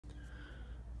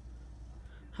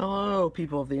Hello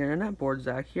people of the internet, Board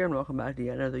Zach here, and welcome back to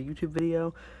yet another YouTube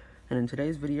video. And in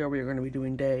today's video we are going to be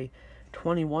doing day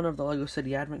 21 of the LEGO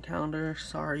City Advent Calendar.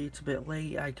 Sorry it's a bit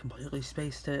late, I completely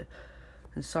spaced it.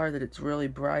 And sorry that it's really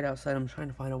bright outside. I'm trying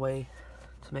to find a way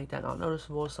to make that not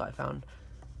noticeable, so I found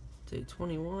day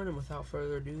 21, and without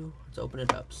further ado, let's open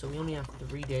it up. So we only have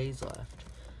 3 days left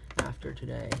after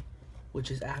today, which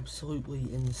is absolutely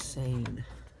insane.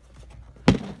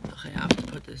 Okay, I have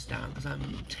to put this down because I'm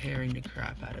tearing the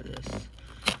crap out of this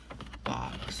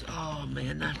box. Oh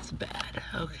man, that's bad.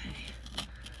 Okay.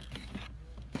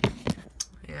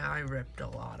 Yeah, I ripped a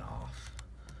lot off.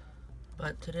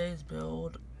 But today's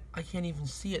build, I can't even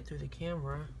see it through the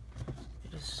camera.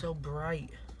 It is so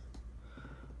bright.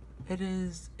 It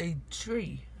is a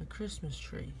tree, a Christmas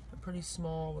tree. A pretty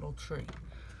small little tree.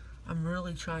 I'm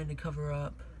really trying to cover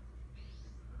up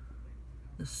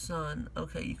the sun.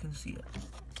 Okay, you can see it.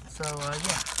 So,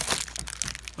 yeah.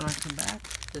 When I come back,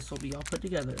 this will be all put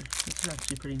together. This is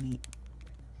actually pretty neat.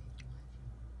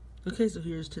 Okay, so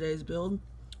here's today's build.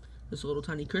 This little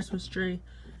tiny Christmas tree.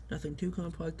 Nothing too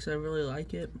complex. I really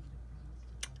like it.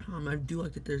 I do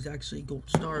like that there's actually a gold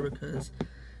star because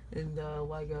in the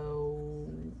LEGO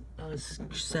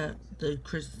set, the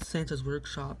Santa's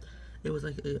Workshop, it was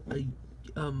like a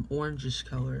orangish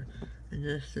color. And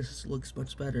this looks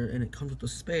much better, and it comes with a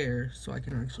spare, so I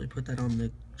can actually put that on the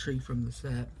tree from the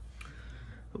set.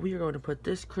 But we are going to put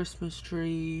this Christmas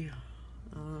tree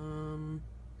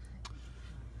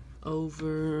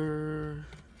over,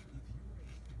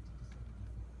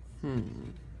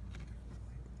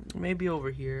 maybe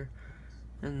over here,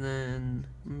 and then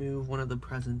move one of the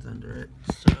presents under it.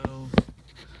 So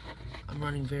I'm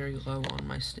running very low on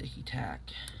my sticky tack,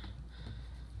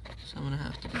 so I'm gonna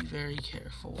have to be very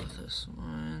careful with this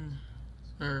one,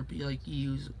 or be like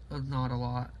use not a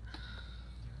lot.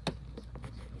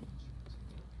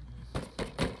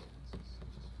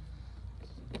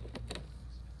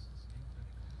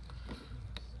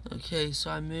 Okay, so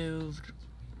I moved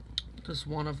just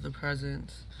one of the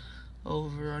presents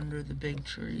over under the big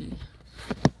tree,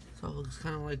 so it looks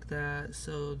kind of like that.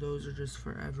 So those are just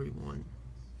for everyone.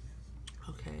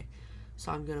 Okay,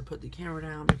 so I'm gonna put the camera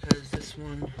down because this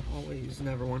one always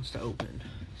never wants to open.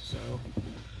 So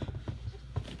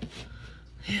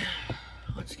yeah,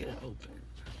 let's get it open.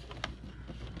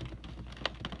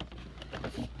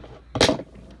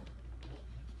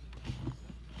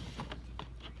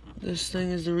 This thing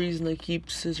is the reason I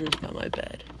keep scissors by my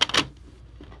bed.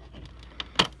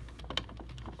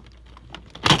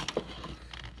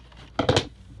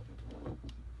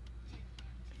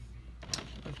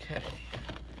 Okay.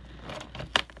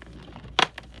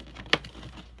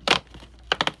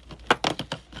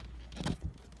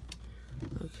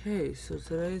 Okay, so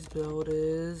today's build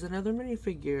is another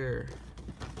minifigure.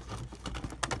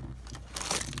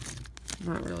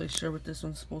 I'm not really sure what this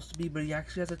one's supposed to be, but he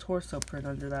actually has a torso print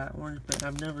under that orange bit.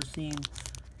 I've never seen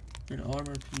an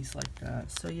armor piece like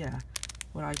that. So yeah,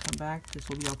 when I come back, this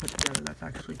will be all put together. That's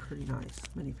actually pretty nice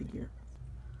minifigure.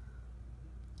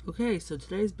 Okay, so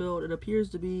today's build, it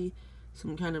appears to be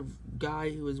some kind of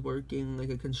guy who is working, like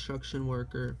a construction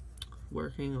worker,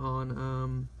 working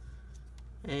on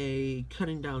a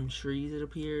cutting down trees, it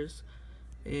appears.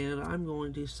 And I'm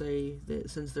going to say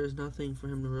that since there's nothing for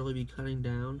him to really be cutting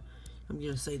down, I'm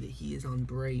going to say that he is on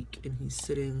break and he's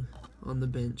sitting on the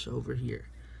bench over here.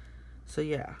 So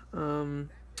yeah,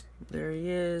 there he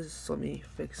is. Let me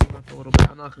fix him up a little bit.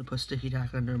 I'm not going to put sticky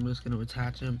tack under him, I'm just going to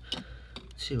attach him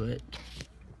to it.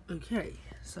 Okay,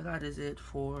 so that is it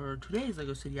for today's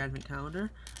LEGO City Advent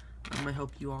Calendar. I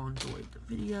hope you all enjoyed the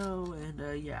video,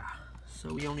 and yeah,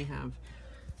 so we only have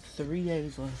 3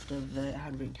 days left of the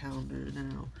Advent Calendar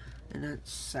now, and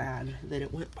that's sad that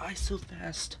it went by so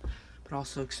fast, but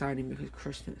also exciting because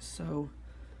Christmas. So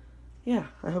yeah,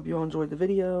 I hope you all enjoyed the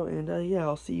video, and yeah,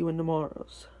 I'll see you in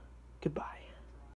tomorrow's. Goodbye.